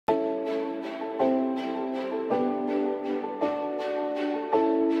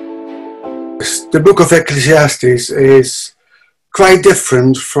The book of Ecclesiastes is quite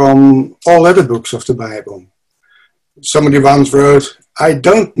different from all other books of the Bible. Somebody once wrote, "I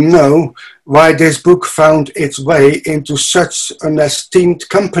don't know why this book found its way into such an esteemed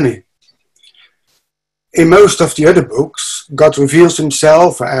company." In most of the other books, God reveals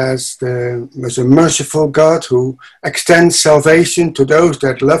himself as a merciful God who extends salvation to those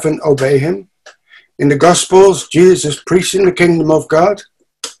that love and obey him. In the Gospels, Jesus is preaching the kingdom of God.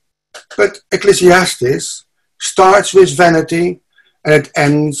 But Ecclesiastes starts with vanity and it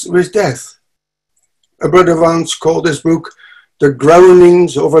ends with death. A brother once called this book the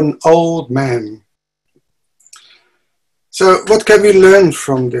groanings of an old man. So what can we learn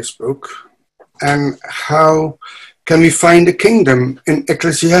from this book? And how can we find the kingdom in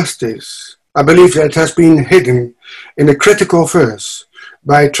Ecclesiastes? I believe that it has been hidden in a critical verse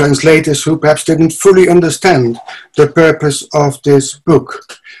by translators who perhaps didn't fully understand the purpose of this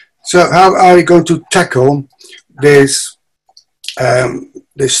book. So how are we going to tackle this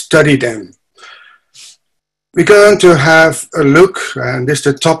study then? We're going to have a look, and this is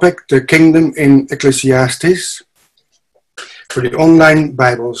the topic, the kingdom in Ecclesiastes, for the online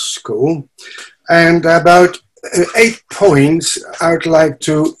Bible school. And about 8 points I would like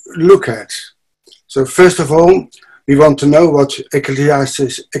to look at. So first of all, we want to know what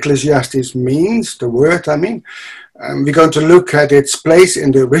Ecclesiastes means, the word I mean. We're going to look at its place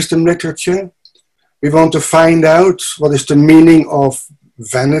in the wisdom literature. We want to find out what is the meaning of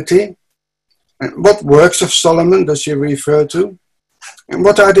vanity. And what works of Solomon does he refer to? And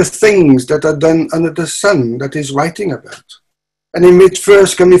what are the things that are done under the sun that he's writing about? And in which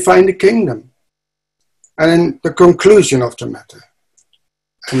verse can we find the kingdom? And then the conclusion of the matter.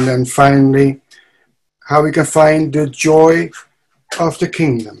 And then finally, how we can find the joy of the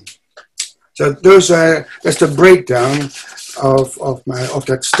kingdom. So that's the breakdown of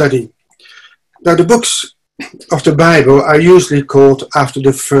that study. Now the books of the Bible are usually called after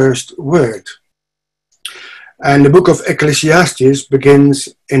the first word. And the book of Ecclesiastes begins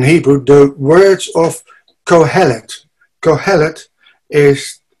in Hebrew the words of Kohelet. Kohelet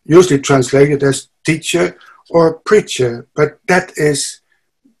is usually translated as teacher or preacher, but that is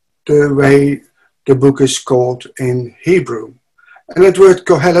the way the book is called in Hebrew. And that word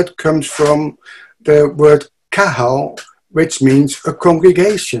Kohelet comes from the word kahal, which means a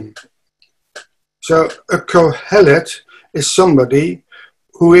congregation. So a Kohelet is somebody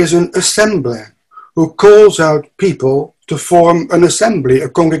who is an assembler, who calls out people to form an assembly, a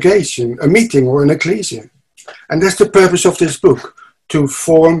congregation, a meeting or an ecclesia. And that's the purpose of this book, to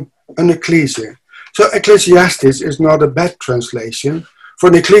form an ecclesia. So Ecclesiastes is not a bad translation, for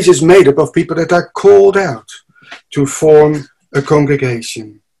an ecclesia is made up of people that are called out to form a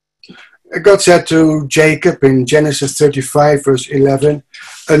congregation. God said to Jacob in Genesis 35 verse 11,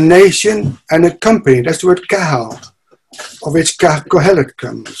 a nation and a company, that's the word kahal, of which Kohelet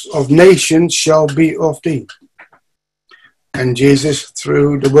comes, of nations shall be of thee. And Jesus,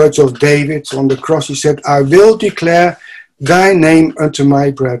 through the words of David on the cross, he said, I will declare thy name unto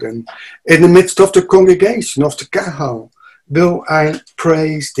my brethren. In the midst of the congregation of the kahal will I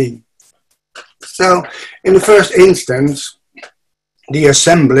praise thee. So in the first instance, the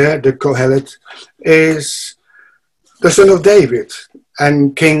assembler, the Kohelet, is the son of David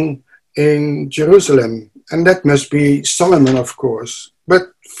and king in Jerusalem. And that must be Solomon, of course.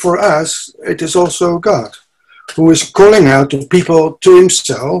 But for us, it is also God, who is calling out the people to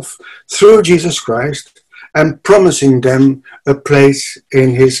himself through Jesus Christ and promising them a place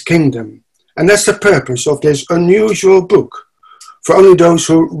in his kingdom. And that's the purpose of this unusual book. For only those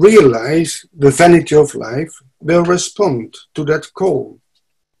who realize the vanity of life will respond to that call.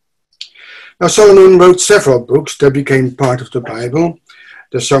 Now Solomon wrote several books that became part of the Bible,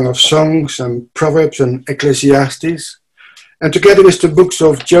 the Song of Songs and Proverbs and Ecclesiastes. And together with the books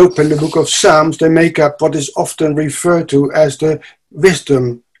of Job and the book of Psalms, they make up what is often referred to as the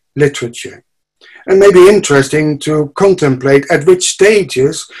wisdom literature. And may be interesting to contemplate at which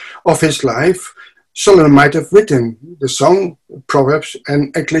stages of his life Solomon might have written the Song, Proverbs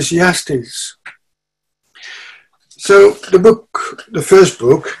and Ecclesiastes. So the first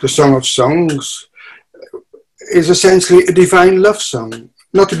book, the Song of Songs, is essentially a divine love song,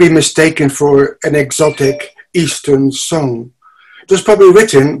 not to be mistaken for an exotic Eastern song. It was probably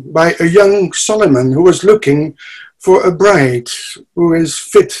written by a young Solomon who was looking for a bride who is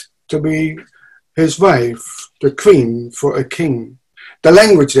fit to be his wife, the queen for a king. The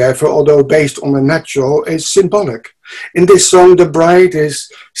language, therefore, although based on the natural, is symbolic. In this song, the bride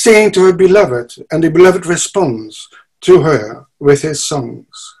is singing to her beloved, and the beloved responds to her with his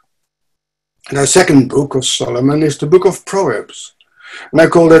songs. The second book of Solomon is the book of Proverbs. And I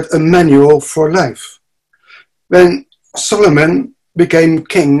call that a manual for life. When Solomon became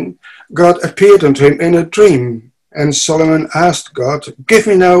king, God appeared unto him in a dream. And Solomon asked God, "Give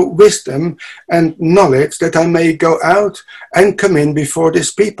me now wisdom and knowledge that I may go out and come in before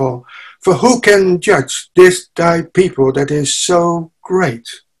this people. For who can judge this thy people that is so great?"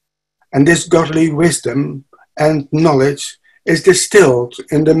 And this godly wisdom and knowledge is distilled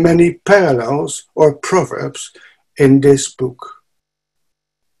in the many parallels or proverbs in this book.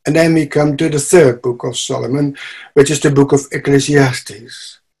 And then we come to the third book of Solomon, which is the book of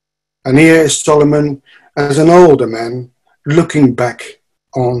Ecclesiastes. And here is Solomon as an older man looking back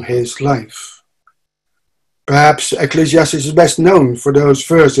on his life. Perhaps Ecclesiastes is best known for those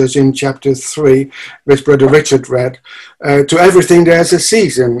verses in chapter 3, which Brother Richard read. To everything there is a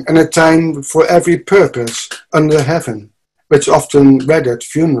season and a time for every purpose under heaven, which often read at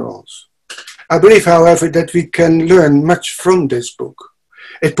funerals. I believe, however, that we can learn much from this book.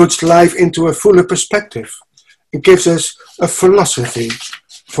 It puts life into a fuller perspective. It gives us a philosophy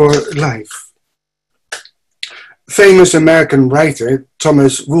for life. Famous American writer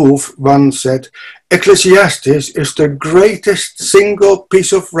Thomas Wolfe once said, "Ecclesiastes is the greatest single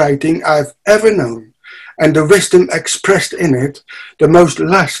piece of writing I've ever known, and the wisdom expressed in it the most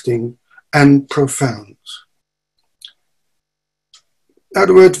lasting and profound." Now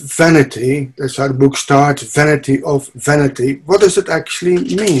the word vanity, that's how the book starts, vanity of vanity. What does it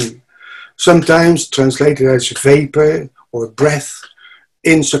actually mean? Sometimes translated as vapor or breath,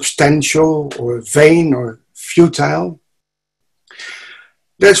 insubstantial or vain or futile.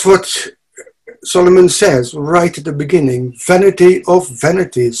 That's what Solomon says right at the beginning. Vanity of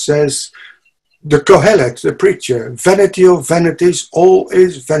vanities, says the Kohelet, the preacher. Vanity of vanities, all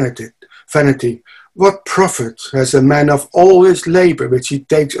is vanity. What profit has a man of all his labor which he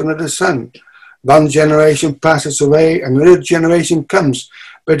takes under the sun? One generation passes away, another generation comes,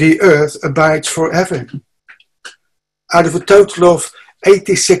 but the earth abides forever. Out of a total of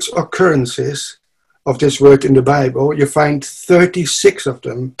 86 occurrences of this word in the Bible, you find 36 of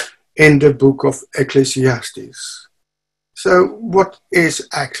them in the book of Ecclesiastes. So what is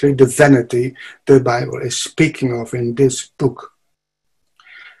actually the vanity the Bible is speaking of in this book?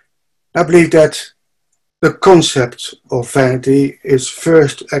 I believe that the concept of vanity is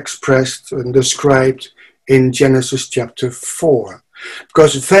first expressed and described in Genesis chapter 4.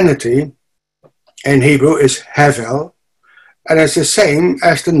 Because vanity in Hebrew is hevel, and it's the same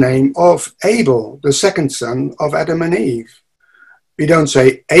as the name of Abel, the second son of Adam and Eve. We don't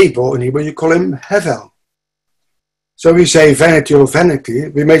say Abel in Hebrew, you call him Hevel. So we say vanity of vanity,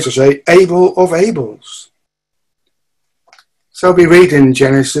 we may also say Abel of Abels. So we read in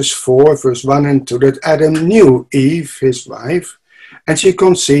Genesis 4, verse 1 and 2, that Adam knew Eve, his wife, and she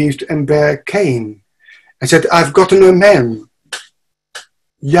conceived and bare Cain, and said, "I've gotten a man,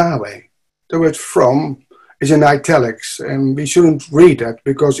 Yahweh." The word "from" is in italics, and we shouldn't read that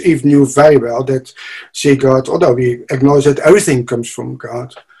because Eve knew very well that she got, although we acknowledge that everything comes from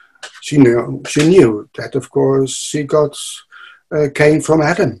God, she knew that, of course, she got Cain from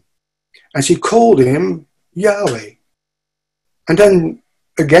Adam. And she called him Yahweh. And then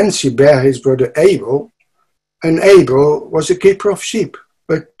again she bare his brother Abel, and Abel was a keeper of sheep,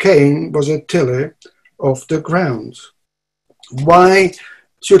 but Cain was a tiller of the ground. Why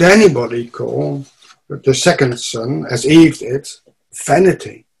should anybody call the second son, as Eve did,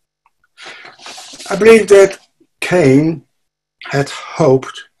 vanity? I believe that Cain had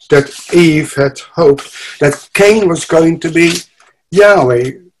hoped, that Eve had hoped, that Cain was going to be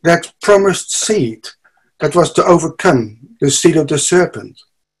Yahweh, that promised seed that was to overcome the seed of the serpent.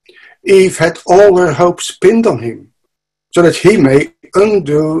 Eve had all her hopes pinned on him, so that he may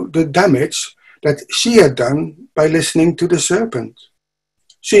undo the damage that she had done by listening to the serpent.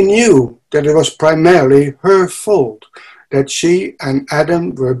 She knew that it was primarily her fault that she and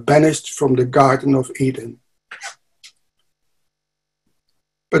Adam were banished from the Garden of Eden.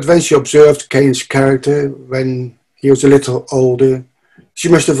 But when she observed Cain's character when he was a little older, she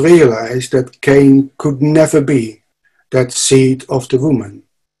must have realized that Cain could never be that seed of the woman,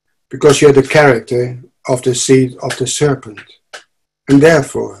 because she had the character of the seed of the serpent. And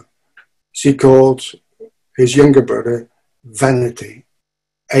therefore, she called his younger brother vanity,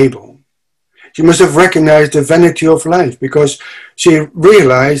 Abel. She must have recognized the vanity of life, because she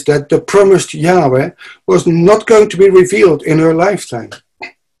realized that the promised Yahweh was not going to be revealed in her lifetime.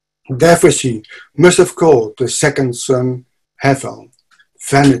 Therefore, she must have called the second son Hevel,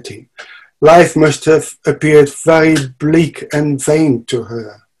 vanity. Life must have appeared very bleak and vain to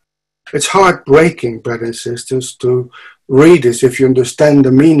her. It's heartbreaking, brothers and sisters, to read this if you understand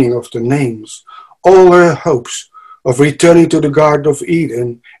the meaning of the names. All her hopes of returning to the Garden of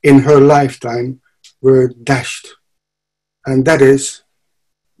Eden in her lifetime were dashed. And that is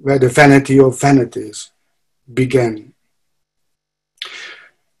where the vanity of vanities began.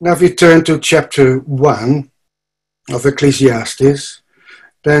 Now if we turn to chapter 1 of Ecclesiastes,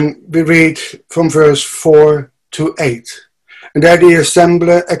 then we read from verse 4 to 8. And there the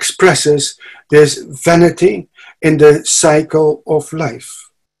assembler expresses this vanity in the cycle of life.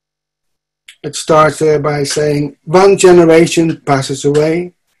 It starts there by saying, one generation passes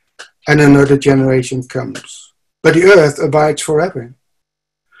away and another generation comes, but the earth abides forever.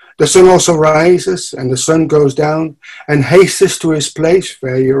 The sun also rises and the sun goes down and hastens to his place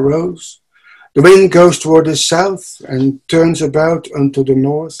where he arose. The wind goes toward the south and turns about unto the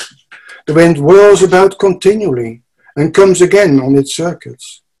north. The wind whirls about continually and comes again on its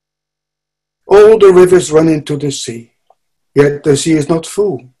circuits. All the rivers run into the sea, yet the sea is not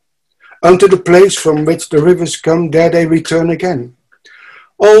full. Unto the place from which the rivers come, there they return again.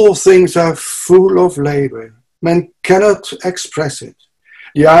 All things are full of labor. Man cannot express it.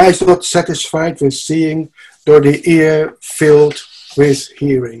 The eye is not satisfied with seeing, nor the ear filled with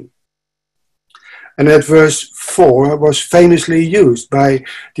hearing. And that verse 4 was famously used by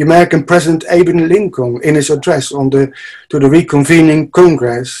the American President Abraham Lincoln in his address to the reconvening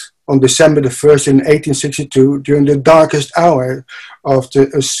Congress on December the 1st in 1862, during the darkest hour of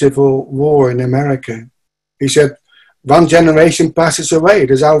the Civil War in America. He said, one generation passes away,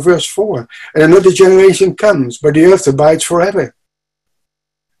 that's our verse 4, and another generation comes, but the earth abides forever.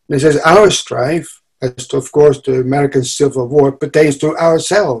 And he says, our strife, as of course the American Civil War, pertains to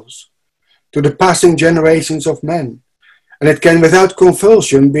ourselves, to the passing generations of men, and it can without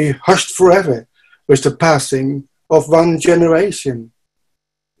compulsion be hushed forever with the passing of one generation.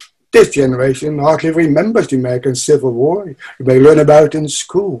 This generation hardly remembers the American Civil War. You may learn about it in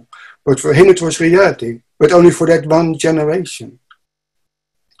school, but for him it was reality, but only for that one generation.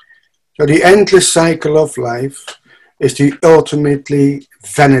 So the endless cycle of life is the ultimately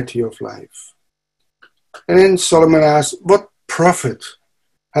vanity of life. And then Solomon asks, what profit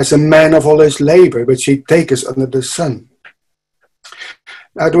has a man of all his labor which he taketh under the sun?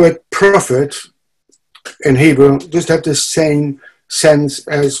 Now the word profit in Hebrew just have the same sense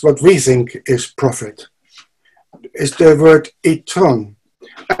as what we think is profit. It's the word etron.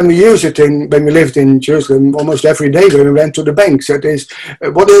 And we use it when we lived in Jerusalem almost every day when we went to the bank. So it is,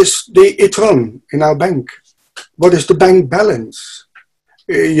 what is the etron in our bank? What is the bank balance?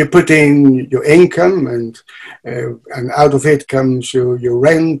 You put in your income and out of it comes your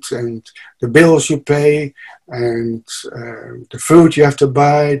rent and the bills you pay and the food you have to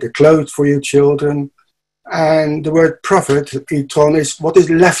buy, the clothes for your children. And the word profit, etron, is what is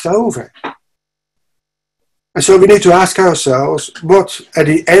left over. And so we need to ask ourselves what at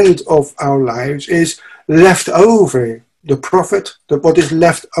the end of our lives is left over, the profit, what is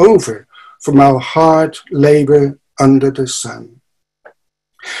left over from our hard labor under the sun.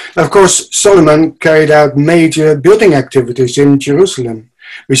 Now, of course, Solomon carried out major building activities in Jerusalem.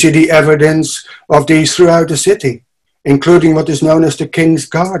 We see the evidence of these throughout the city, including what is known as the King's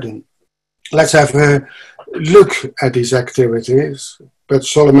Garden. Let's have a look at these activities. But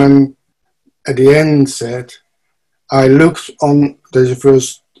Solomon at the end said, I looked on, there's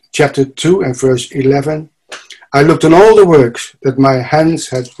verse chapter 2 and verse 11, I looked on all the works that my hands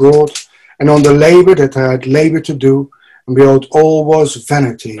had wrought, and on the labor that I had labored to do, and behold, all was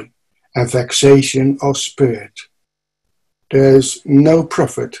vanity and vexation of spirit. There's no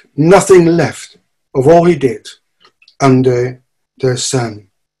profit, nothing left of all he did under the sun.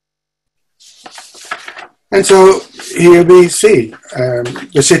 And so here we see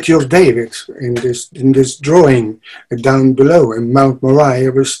the city of David in this drawing down below, and Mount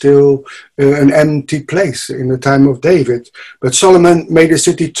Moriah was still an empty place in the time of David. But Solomon made the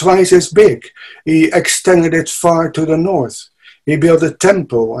city twice as big. He extended it far to the north. He built a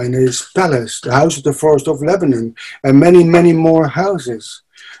temple and his palace, the house of the forest of Lebanon, and many, many more houses.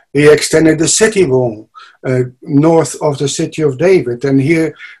 He extended the city wall north of the city of David. And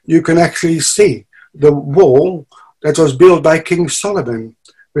here you can actually see the wall that was built by King Solomon,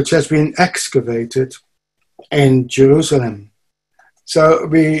 which has been excavated in Jerusalem. So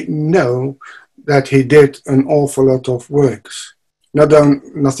we know that he did an awful lot of works.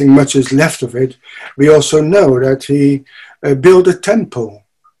 Nothing much is left of it. We also know that he built a temple,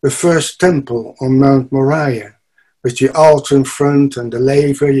 the first temple on Mount Moriah, with the altar in front and the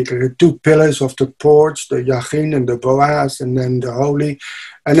laver. You get the two pillars of the porch, the Yachin and the Boaz, and then the Holy.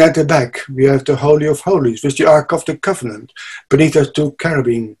 And at the back, we have the Holy of Holies, with the Ark of the Covenant, beneath the two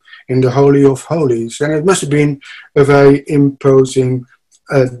cherubim in the Holy of Holies. And it must have been a very imposing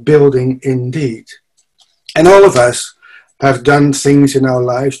building indeed. And all of us have done things in our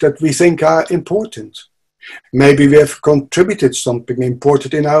lives that we think are important. Maybe we have contributed something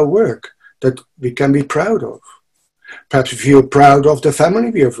important in our work that we can be proud of. Perhaps we feel proud of the family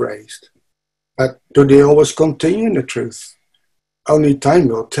we have raised. But do they always continue in the truth? Only time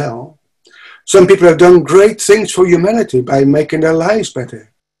will tell. Some people have done great things for humanity by making their lives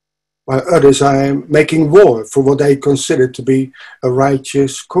better, while others are making war for what they consider to be a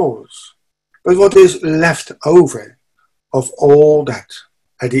righteous cause. But what is left over of all that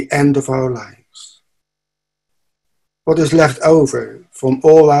at the end of our lives? What is left over from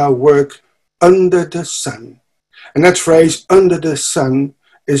all our work under the sun? And that phrase, under the sun,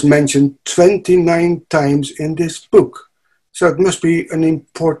 is mentioned 29 times in this book. So it must be an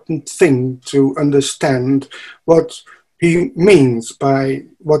important thing to understand what he means by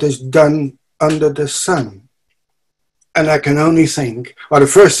what is done under the sun. And I can only think, well, the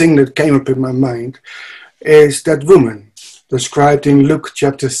first thing that came up in my mind is that woman described in Luke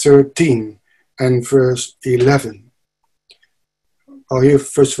chapter 13 and verse 11. Oh, here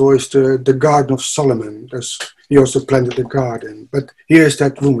first of all is the Garden of Solomon. He also planted a garden. But here's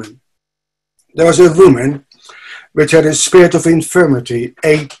that woman. There was a woman which had a spirit of infirmity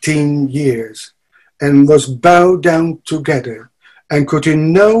 18 years, and was bowed down together, and could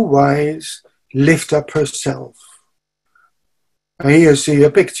in no wise lift up herself. And here you see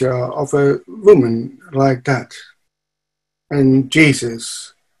a picture of a woman like that. And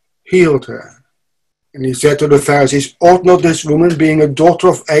Jesus healed her. And he said to the Pharisees, ought not this woman, being a daughter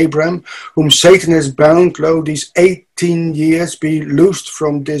of Abraham, whom Satan has bound, lo, these 18 years, be loosed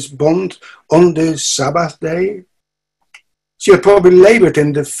from this bond on the Sabbath day? She had probably labored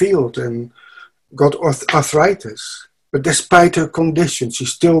in the field and got arthritis. But despite her condition, she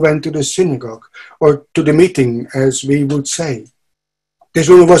still went to the synagogue, or to the meeting, as we would say. This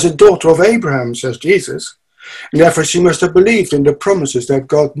woman was a daughter of Abraham, says Jesus. And therefore she must have believed in the promises that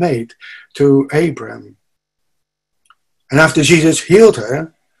God made to Abraham. And after Jesus healed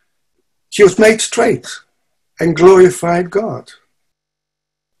her, she was made straight and glorified God.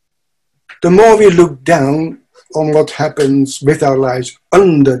 The more we look down on what happens with our lives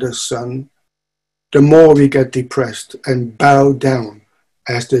under the sun, the more we get depressed and bow down,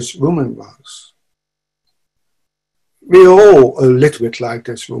 as this woman was. We're all a little bit like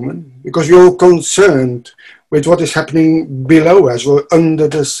this woman, because we're all concerned with what is happening below us or under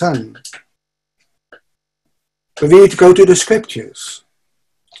the sun. But we need to go to the scriptures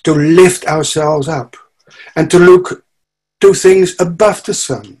to lift ourselves up and to look to things above the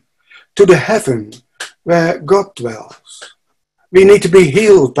sun, to the heaven where God dwells. We need to be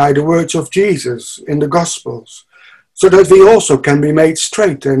healed by the words of Jesus in the Gospels, so that we also can be made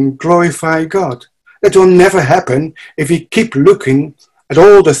straight and glorify God. That will never happen if we keep looking at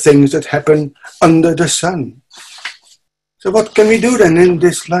all the things that happen under the sun. So what can we do then in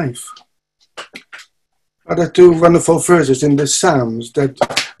this life? Are there two wonderful verses in the Psalms that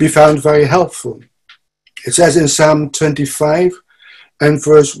we found very helpful. It says in Psalm 25 and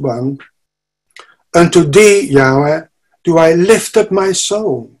verse 1, unto thee, Yahweh, do I lift up my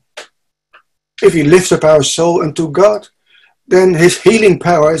soul. If we lift up our soul unto God, then his healing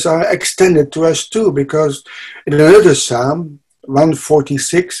powers are extended to us too, because in another Psalm,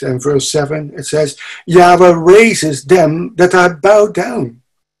 146 and verse 7, it says, Yahweh raises them that are bowed down.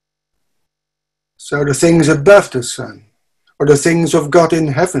 So the things above the sun, or the things of God in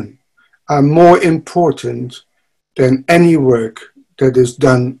heaven, are more important than any work that is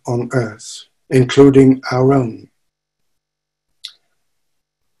done on earth, including our own.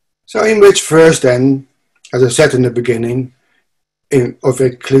 So in which verse then, as I said in the beginning, of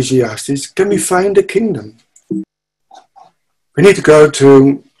Ecclesiastes, can we find the kingdom? We need to go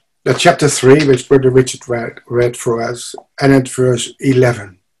to the chapter 3, which Brother Richard read for us, and at verse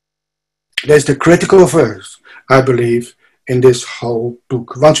 11. There's the critical verse, I believe, in this whole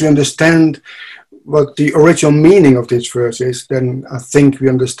book. Once we understand what the original meaning of this verse is, then I think we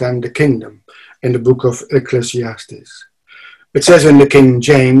understand the kingdom in the book of Ecclesiastes. It says in the King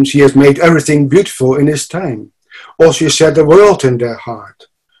James, he has made everything beautiful in his time. Also he set the world in their heart,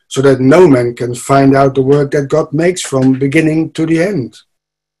 so that no man can find out the work that God makes from beginning to the end.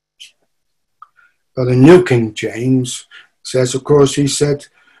 But the New King James says, of course, he set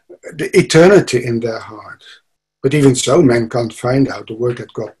the eternity in their heart. But even so, man can't find out the work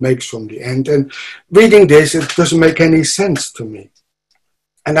that God makes from the end. And reading this, it doesn't make any sense to me.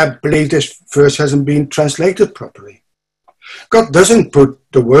 And I believe this verse hasn't been translated properly. God doesn't put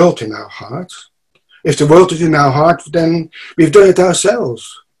the world in our hearts. If the world is in our heart, then we've done it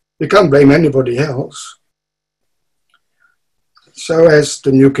ourselves. We can't blame anybody else. So as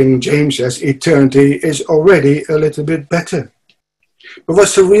the New King James says, eternity is already a little bit better. But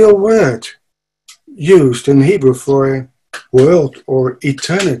what's the real word used in Hebrew for world or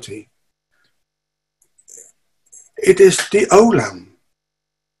eternity? It is the olam.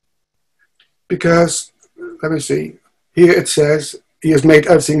 Because, let me see, here it says, he has made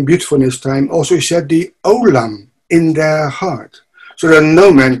everything beautiful in his time. Also he said the olam in their heart. So that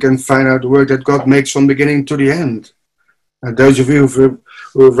no man can find out the work that God makes from beginning to the end. And those of you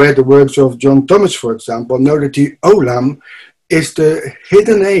who have read the works of John Thomas, for example, know that the olam is the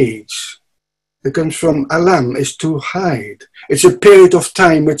hidden age. It comes from alam, is to hide. It's a period of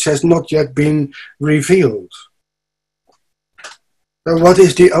time which has not yet been revealed. So what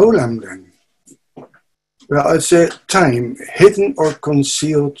is the olam then? Well, it's a time hidden or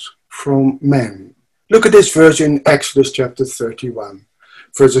concealed from men. Look at this verse in Exodus chapter 31,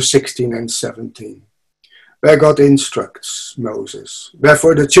 verses 16 and 17, where God instructs Moses.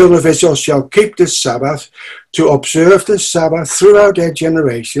 Wherefore the children of Israel shall keep the Sabbath, to observe the Sabbath throughout their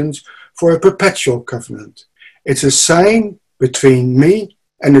generations for a perpetual covenant. It's a sign between me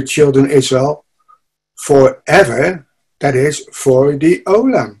and the children of Israel forever, that is, for the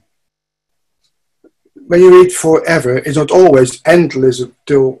olam. When you read forever, it's not always endless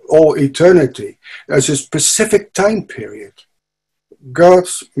till all eternity. There's a specific time period.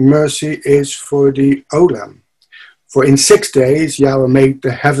 God's mercy is for the olam. For in 6 days Yahweh made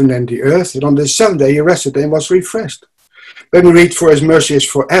the heaven and the earth, and on the 7th day he rested and was refreshed. When we read for his mercy is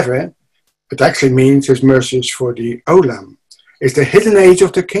forever, it actually means his mercy is for the olam. It's the hidden age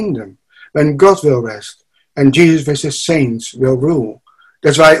of the kingdom, when God will rest, and Jesus with his saints will rule.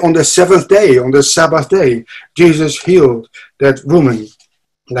 That's why on the 7th day, on the Sabbath day, Jesus healed that woman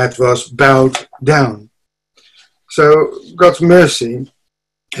that was bowed down. So God's mercy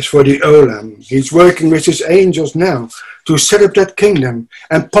is for the olam. He's working with his angels now to set up that kingdom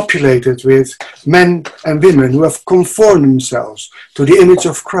and populate it with men and women who have conformed themselves to the image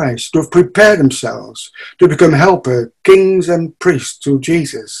of Christ, to have prepared themselves to become helper, kings and priests to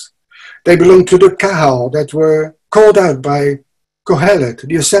Jesus. They belong to the kahal that were called out by Kohelet,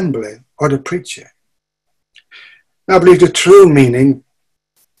 the assembly, or the preacher. Now I believe the true meaning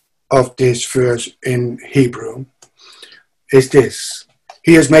of this verse in Hebrew is this.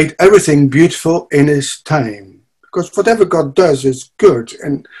 He has made everything beautiful in his time. Because whatever God does is good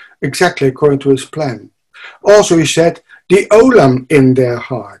and exactly according to his plan. Also he said, the olam in their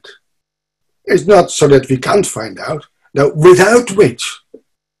heart. It's not so that we can't find out. No, without which,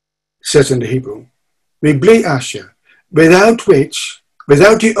 says in the Hebrew, Bibli Asher, without which,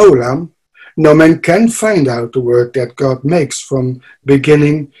 without the olam, no man can find out the work that God makes from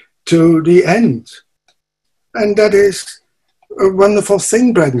beginning to the end. And that is a wonderful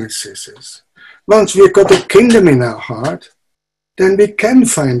thing, brothers and sisters. Once we've got the kingdom in our heart, then we can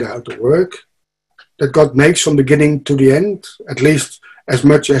find out the work that God makes from beginning to the end, at least as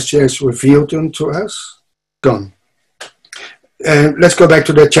much as he has revealed unto us. Done. Let's go back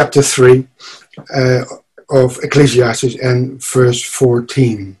to the chapter 3 of Ecclesiastes and verse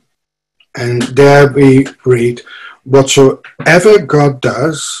 14. And there we read, whatsoever God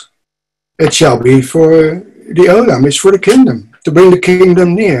does, it shall be for the olam, it's for the kingdom, to bring the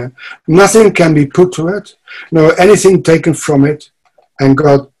kingdom near. Nothing can be put to it, nor anything taken from it, and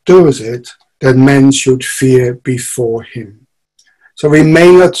God does it, that men should fear before him. So we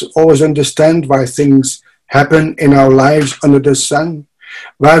may not always understand why things happen in our lives under the sun,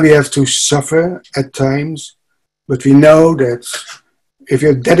 why we have to suffer at times, but we know that if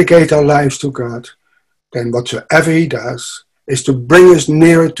we dedicate our lives to God, then whatsoever he does is to bring us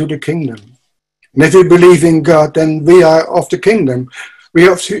nearer to the kingdom. And if we believe in God, then we are of the kingdom. We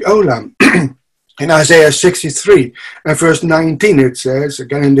are of the olam. In Isaiah 63 and verse 19 it says,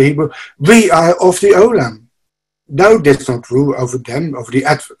 again in the Hebrew, we are of the olam. Thou didst not rule over them, over the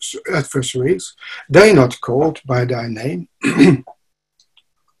adversaries. They are not called by thy name.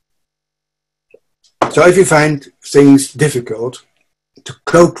 So if you find things difficult to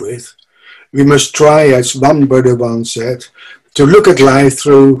cope with, we must try, as one brother once said, to look at life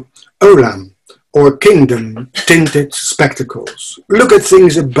through olam, or kingdom tinted spectacles. Look at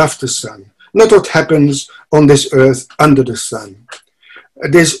things above the sun, not what happens on this earth under the sun.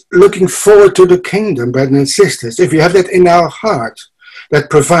 This looking forward to the kingdom, brothers and sisters, if we have that in our heart, that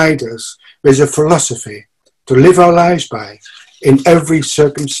provides us with a philosophy to live our lives by in every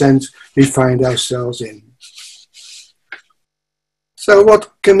circumstance we find ourselves in. So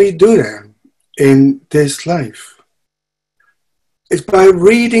what can we do then in this life? It's by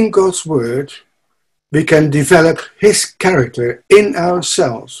reading God's word, we can develop his character in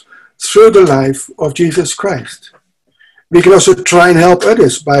ourselves through the life of Jesus Christ. We can also try and help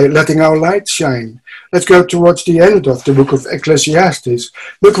others by letting our light shine. Let's go towards the end of the book of Ecclesiastes.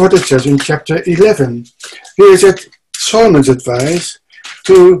 Look what it says in chapter 11. Here is Solomon's advice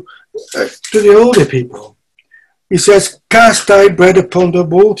to the older people. He says, "Cast thy bread upon the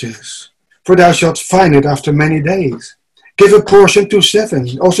waters, for thou shalt find it after many days. Give a portion to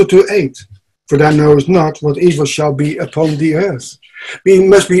 7, also to 8, for thou knowest not what evil shall be upon the earth." We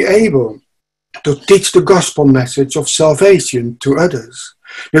must be able to teach the gospel message of salvation to others.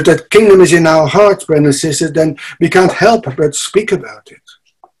 If that kingdom is in our hearts, brothers and sisters, then we can't help but speak about it.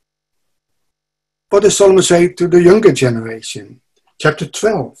 What does Solomon say to the younger generation? Chapter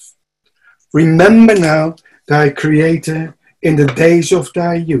 12. "Remember now thy Creator in the days of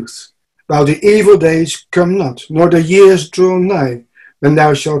thy youth, while the evil days come not, nor the years draw nigh, when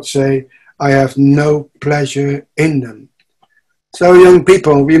thou shalt say, I have no pleasure in them." So, young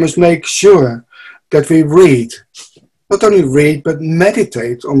people, we must make sure that we read, not only read, but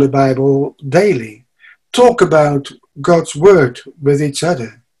meditate on the Bible daily. Talk about God's Word with each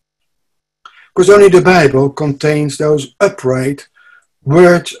other. Because only the Bible contains those upright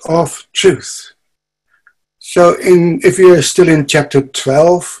words of truth. So if we are still in chapter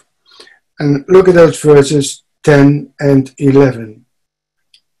 12, and look at those verses 10 and 11.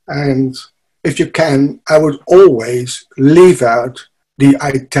 And if you can, I would always leave out the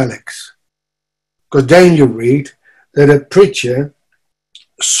italics. Because then you read that a preacher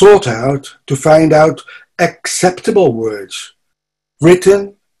sought out to find out acceptable words,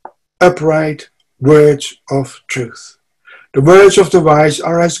 written, upright words of truth. The words of the wise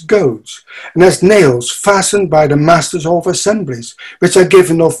are as goads, and as nails fastened by the masters of assemblies, which are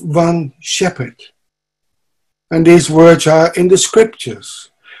given of one shepherd. And these words are in the scriptures.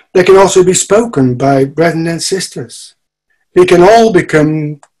 They can also be spoken by brethren and sisters. We can all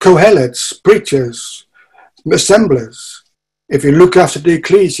become Kohelets, preachers, assemblers, if we look after the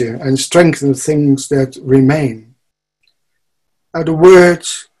ecclesia and strengthen things that remain. Now the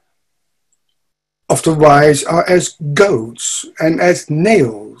words of the wise are as goads and as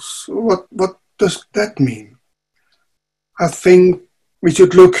nails. What does that mean? I think we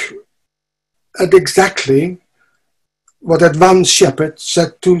should look at exactly what that one shepherd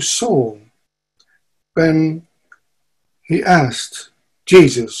said to Saul when he asked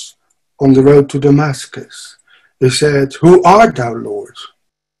Jesus on the road to Damascus. He said, "Who art thou, Lord?"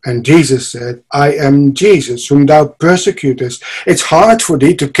 And Jesus said, "I am Jesus, whom thou persecutest. It's hard for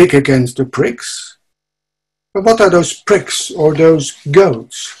thee to kick against the pricks." But what are those pricks or those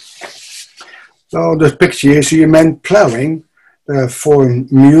goats? So the picture is you meant plowing, 4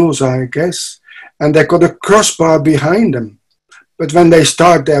 mules, I guess, and they got a crossbar behind them. But when they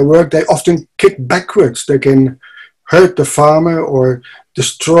start their work, they often kick backwards. They can hurt the farmer or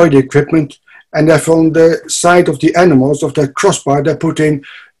destroy the equipment. And then from the side of the animals, of that crossbar, they put in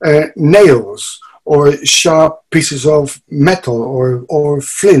nails or sharp pieces of metal or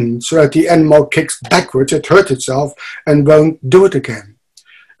flint, so that the animal kicks backwards, it hurts itself and won't do it again.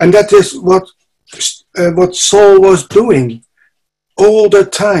 And that is what Saul was doing all the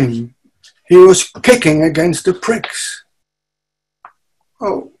time. He was kicking against the pricks.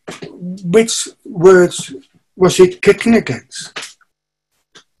 Oh, which words was he kicking against?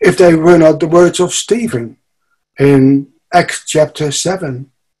 If they were not the words of Stephen in Acts chapter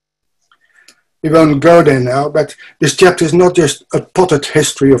 7. We won't go there now, but this chapter is not just a potted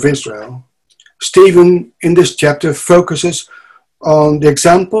history of Israel. Stephen in this chapter focuses on the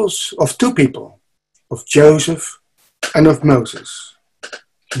examples of 2 people, of Joseph and of Moses.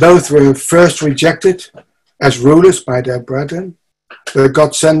 Both were first rejected as rulers by their brethren, but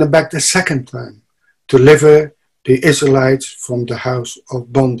God sent them back the second time to deliver the Israelites from the house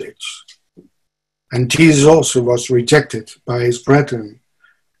of bondage. And Jesus also was rejected by his brethren,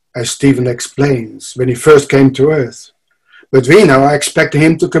 as Stephen explains, when he first came to earth. But we now are expecting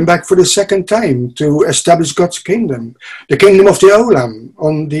him to come back for the second time to establish God's kingdom, the kingdom of the Olam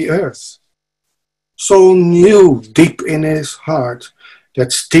on the earth. Saul knew deep in his heart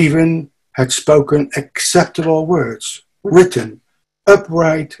that Stephen had spoken acceptable words, written,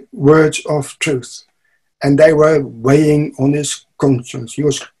 upright words of truth. And they were weighing on his conscience. He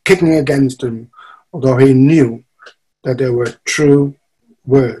was kicking against them, although he knew that they were true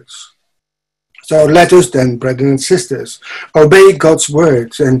words. So let us then, brethren and sisters, obey God's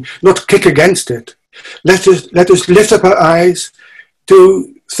words and not kick against it. Let us lift up our eyes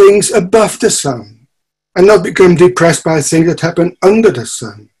to things above the sun and not become depressed by things that happen under the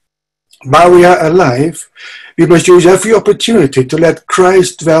sun. While we are alive, we must use every opportunity to let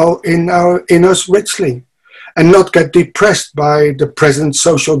Christ dwell in us richly and not get depressed by the present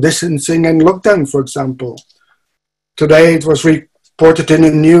social distancing and lockdown, for example. Today it was reported in the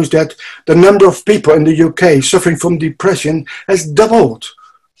news that the number of people in the UK suffering from depression has doubled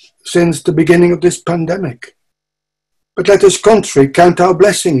since the beginning of this pandemic. But let us contrary count our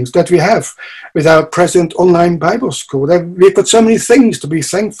blessings that we have with our present online Bible school, that we've got so many things to be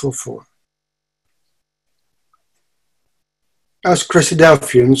thankful for. As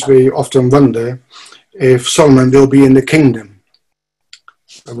Christadelphians, we often wonder if Solomon will be in the kingdom.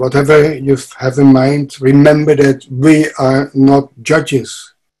 But whatever you have in mind, remember that we are not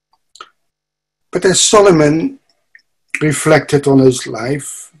judges. But as Solomon reflected on his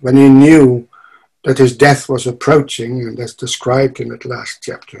life, when he knew that his death was approaching, and that's described in that last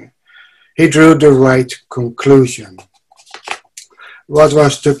chapter, he drew the right conclusion. What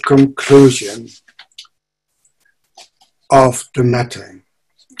was the conclusion of the matter?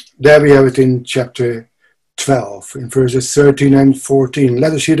 There we have it in chapter 12, in verses 13 and 14.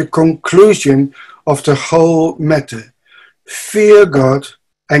 Let us see the conclusion of the whole matter. Fear God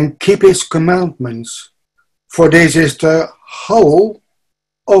and keep his commandments, for this is the whole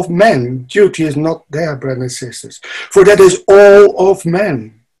of man. Duty is not there, brothers and sisters, for that is all of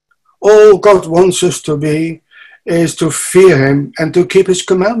man. All God wants us to be is to fear him and to keep his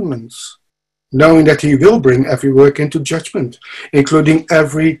commandments, knowing that he will bring every work into judgment, including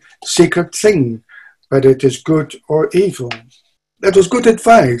every secret thing, whether it is good or evil. That was good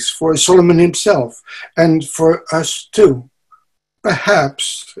advice for Solomon himself and for us too.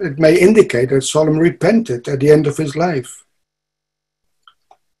 Perhaps it may indicate that Solomon repented at the end of his life.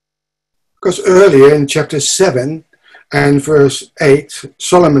 Because earlier in chapter 7 and verse 8,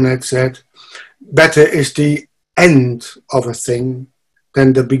 Solomon had said, better is the end of a thing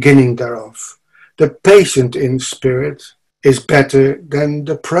than the beginning thereof. The patient in spirit is better than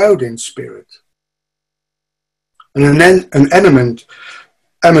the proud in spirit. And an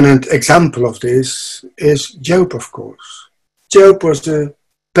eminent example of this is Job, of course. Job was a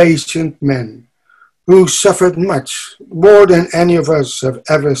patient man who suffered much, more than any of us have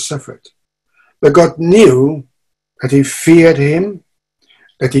ever suffered. But God knew that he feared him,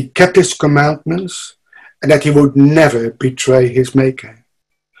 that he kept his commandments, and that he would never betray his Maker.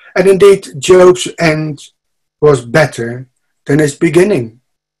 And indeed, Job's end was better than his beginning.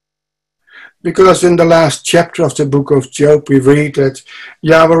 Because in the last chapter of the book of Job, we read that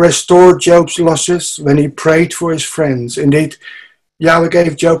Yahweh restored Job's losses when he prayed for his friends. Indeed, Yahweh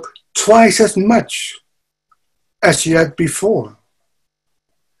gave Job twice as much as he had before.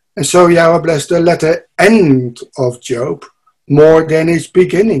 And so Yahweh blessed the latter end of Job more than his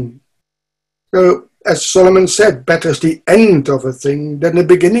beginning. So, as Solomon said, better is the end of a thing than the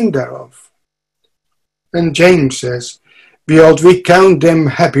beginning thereof. And James says, behold, we count them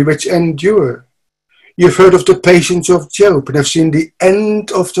happy which endure. You've heard of the patience of Job and have seen the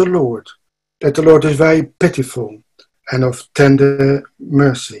end of the Lord, that the Lord is very pitiful and of tender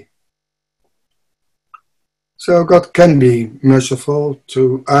mercy. So God can be merciful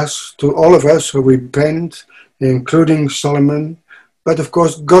to us, to all of us who repent, including Solomon. But of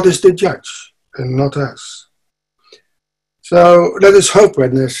course, God is the judge and not us. So let us hope,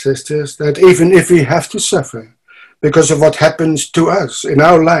 brothers and sisters, that even if we have to suffer because of what happens to us in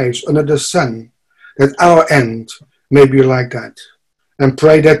our lives under the sun, that our end may be like that. And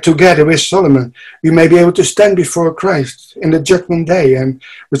pray that together with Solomon, we may be able to stand before Christ in the judgment day and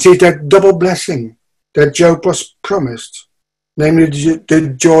receive that double blessing that Job was promised, namely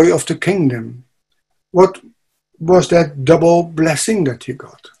the joy of the kingdom. What was that double blessing that he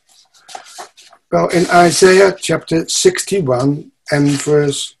got? Well, in Isaiah chapter 61 and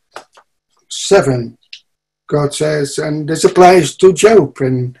verse 7, God says, and this applies to Job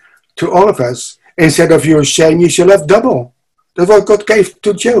and to all of us, instead of your shame, you shall have double. That's what God gave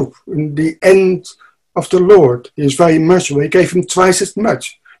to Job in the end of the Lord. He is very merciful. He gave him twice as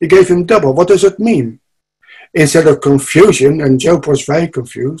much. He gave him double. What does it mean? Instead of confusion, and Job was very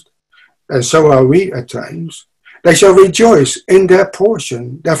confused, and so are we at times, they shall rejoice in their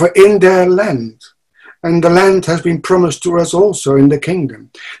portion, therefore in their land. And the land has been promised to us also in the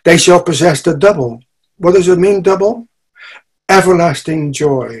kingdom. They shall possess the double. What does it mean, double? Everlasting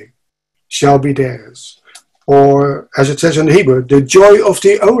joy shall be theirs. Or, as it says in Hebrew, the joy of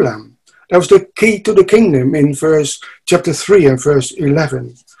the Olam. That was the key to the kingdom in chapter 3 and verse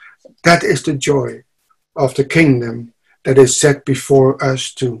 11. That is the joy of the kingdom that is set before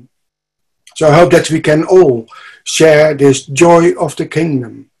us too. So I hope that we can all share this joy of the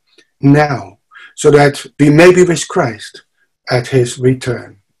kingdom now, so that we may be with Christ at his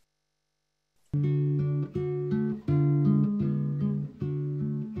return.